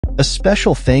A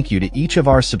special thank you to each of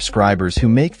our subscribers who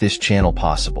make this channel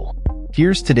possible.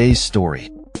 Here's today's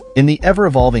story. In the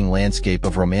ever-evolving landscape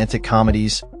of romantic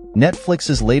comedies,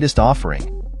 Netflix's latest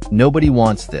offering, Nobody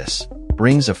Wants This,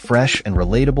 brings a fresh and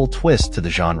relatable twist to the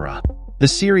genre. The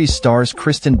series stars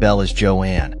Kristen Bell as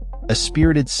Joanne, a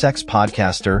spirited sex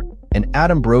podcaster, and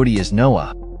Adam Brody as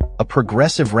Noah, a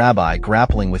progressive rabbi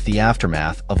grappling with the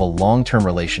aftermath of a long-term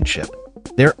relationship.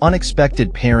 Their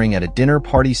unexpected pairing at a dinner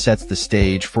party sets the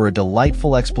stage for a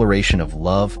delightful exploration of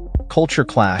love, culture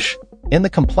clash, and the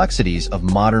complexities of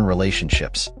modern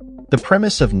relationships. The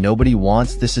premise of Nobody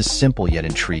Wants This is simple yet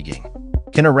intriguing.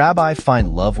 Can a rabbi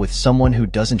find love with someone who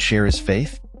doesn't share his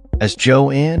faith? As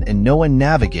Joanne and Noah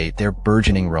navigate their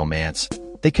burgeoning romance,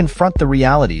 they confront the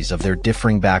realities of their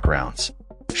differing backgrounds.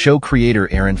 Show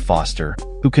creator Aaron Foster,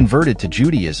 who converted to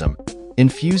Judaism,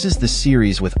 infuses the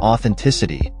series with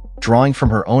authenticity, drawing from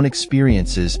her own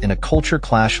experiences in a culture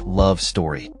clash love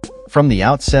story. From the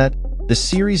outset, the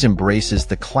series embraces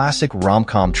the classic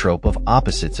rom-com trope of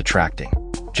opposites attracting.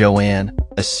 Joanne,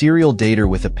 a serial dater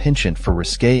with a penchant for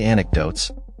risque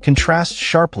anecdotes, contrasts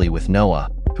sharply with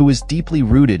Noah, who is deeply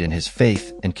rooted in his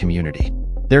faith and community.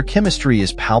 Their chemistry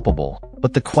is palpable,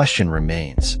 but the question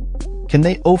remains: can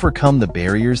they overcome the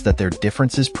barriers that their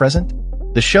differences present?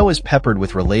 The show is peppered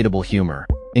with relatable humor,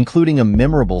 including a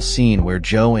memorable scene where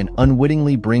Joanne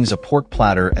unwittingly brings a pork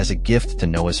platter as a gift to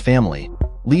Noah's family,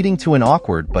 leading to an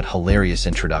awkward but hilarious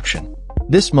introduction.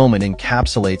 This moment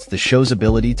encapsulates the show's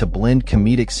ability to blend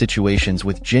comedic situations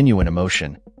with genuine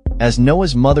emotion, as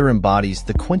Noah's mother embodies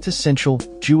the quintessential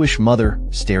Jewish mother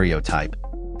stereotype,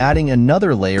 adding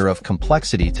another layer of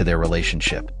complexity to their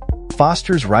relationship.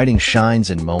 Foster's writing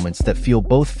shines in moments that feel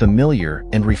both familiar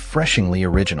and refreshingly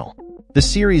original. The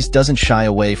series doesn't shy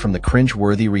away from the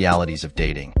cringe-worthy realities of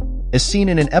dating, as seen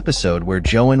in an episode where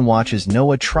Joanne watches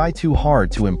Noah try too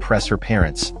hard to impress her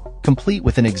parents, complete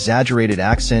with an exaggerated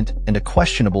accent and a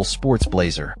questionable sports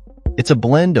blazer. It's a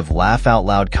blend of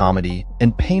laugh-out-loud comedy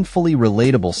and painfully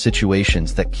relatable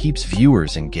situations that keeps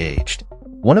viewers engaged.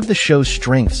 One of the show's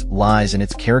strengths lies in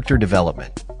its character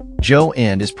development.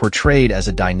 Joanne is portrayed as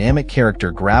a dynamic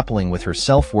character grappling with her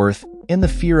self-worth and the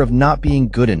fear of not being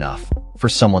good enough for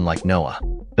someone like Noah.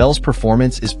 Bell's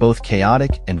performance is both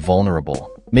chaotic and vulnerable,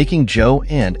 making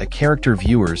Joanne a character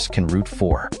viewers can root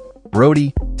for.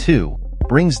 Brody, too,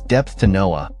 brings depth to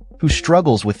Noah, who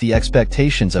struggles with the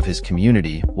expectations of his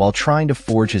community while trying to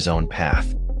forge his own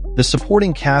path. The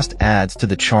supporting cast adds to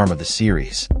the charm of the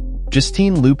series.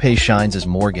 Justine Lupe shines as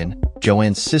Morgan,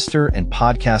 Joanne's sister and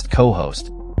podcast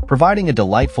co-host, providing a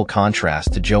delightful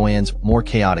contrast to Joanne's more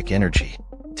chaotic energy.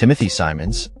 Timothy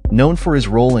Simons, known for his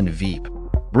role in Veep,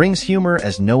 brings humor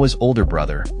as Noah's older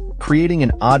brother, creating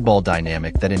an oddball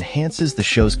dynamic that enhances the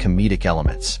show's comedic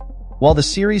elements. While the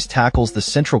series tackles the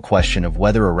central question of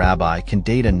whether a rabbi can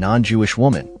date a non-Jewish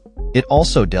woman, it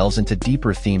also delves into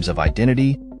deeper themes of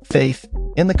identity, faith,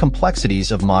 and the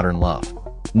complexities of modern love.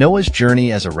 Noah's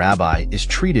journey as a rabbi is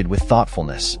treated with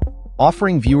thoughtfulness,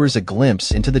 offering viewers a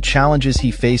glimpse into the challenges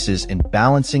he faces in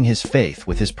balancing his faith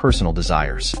with his personal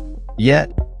desires.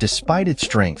 Yet, despite its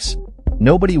strengths,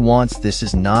 Nobody Wants This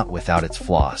is not without its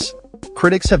flaws.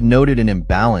 Critics have noted an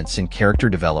imbalance in character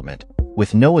development,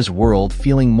 with Noah's world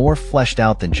feeling more fleshed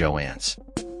out than Joanne's.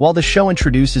 While the show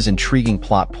introduces intriguing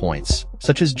plot points,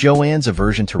 such as Joanne's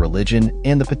aversion to religion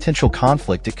and the potential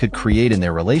conflict it could create in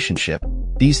their relationship,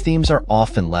 these themes are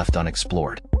often left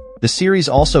unexplored. The series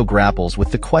also grapples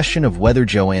with the question of whether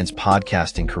Joanne's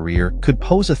podcasting career could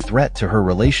pose a threat to her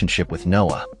relationship with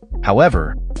Noah.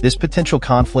 However, this potential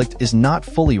conflict is not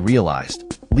fully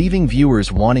realized, leaving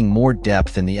viewers wanting more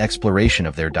depth in the exploration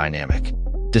of their dynamic.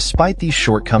 Despite these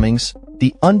shortcomings,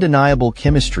 the undeniable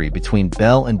chemistry between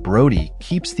Bell and Brody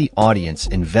keeps the audience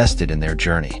invested in their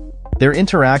journey. Their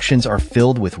interactions are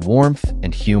filled with warmth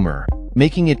and humor,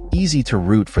 making it easy to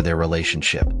root for their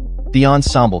relationship. The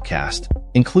ensemble cast,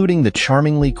 including the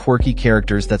charmingly quirky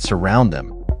characters that surround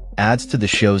them, adds to the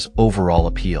show's overall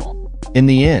appeal. In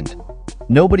the end,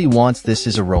 Nobody Wants This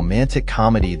is a romantic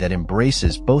comedy that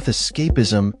embraces both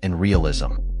escapism and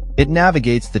realism. It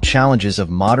navigates the challenges of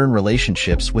modern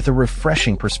relationships with a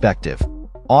refreshing perspective,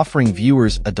 offering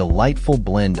viewers a delightful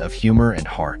blend of humor and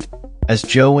heart. As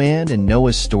Joanne and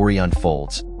Noah's story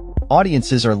unfolds,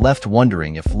 audiences are left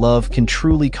wondering if love can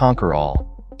truly conquer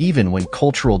all, even when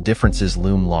cultural differences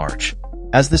loom large.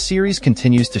 As the series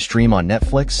continues to stream on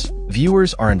Netflix,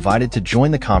 viewers are invited to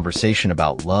join the conversation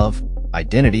about love,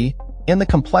 identity, and the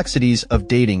complexities of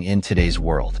dating in today's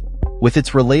world. With its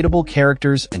relatable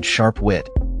characters and sharp wit,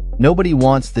 Nobody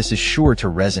Wants This is sure to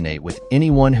resonate with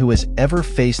anyone who has ever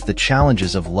faced the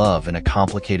challenges of love in a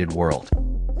complicated world.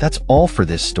 That's all for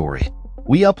this story.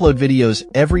 We upload videos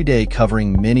every day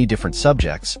covering many different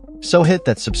subjects, so hit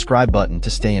that subscribe button to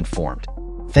stay informed.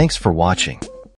 Thanks for watching.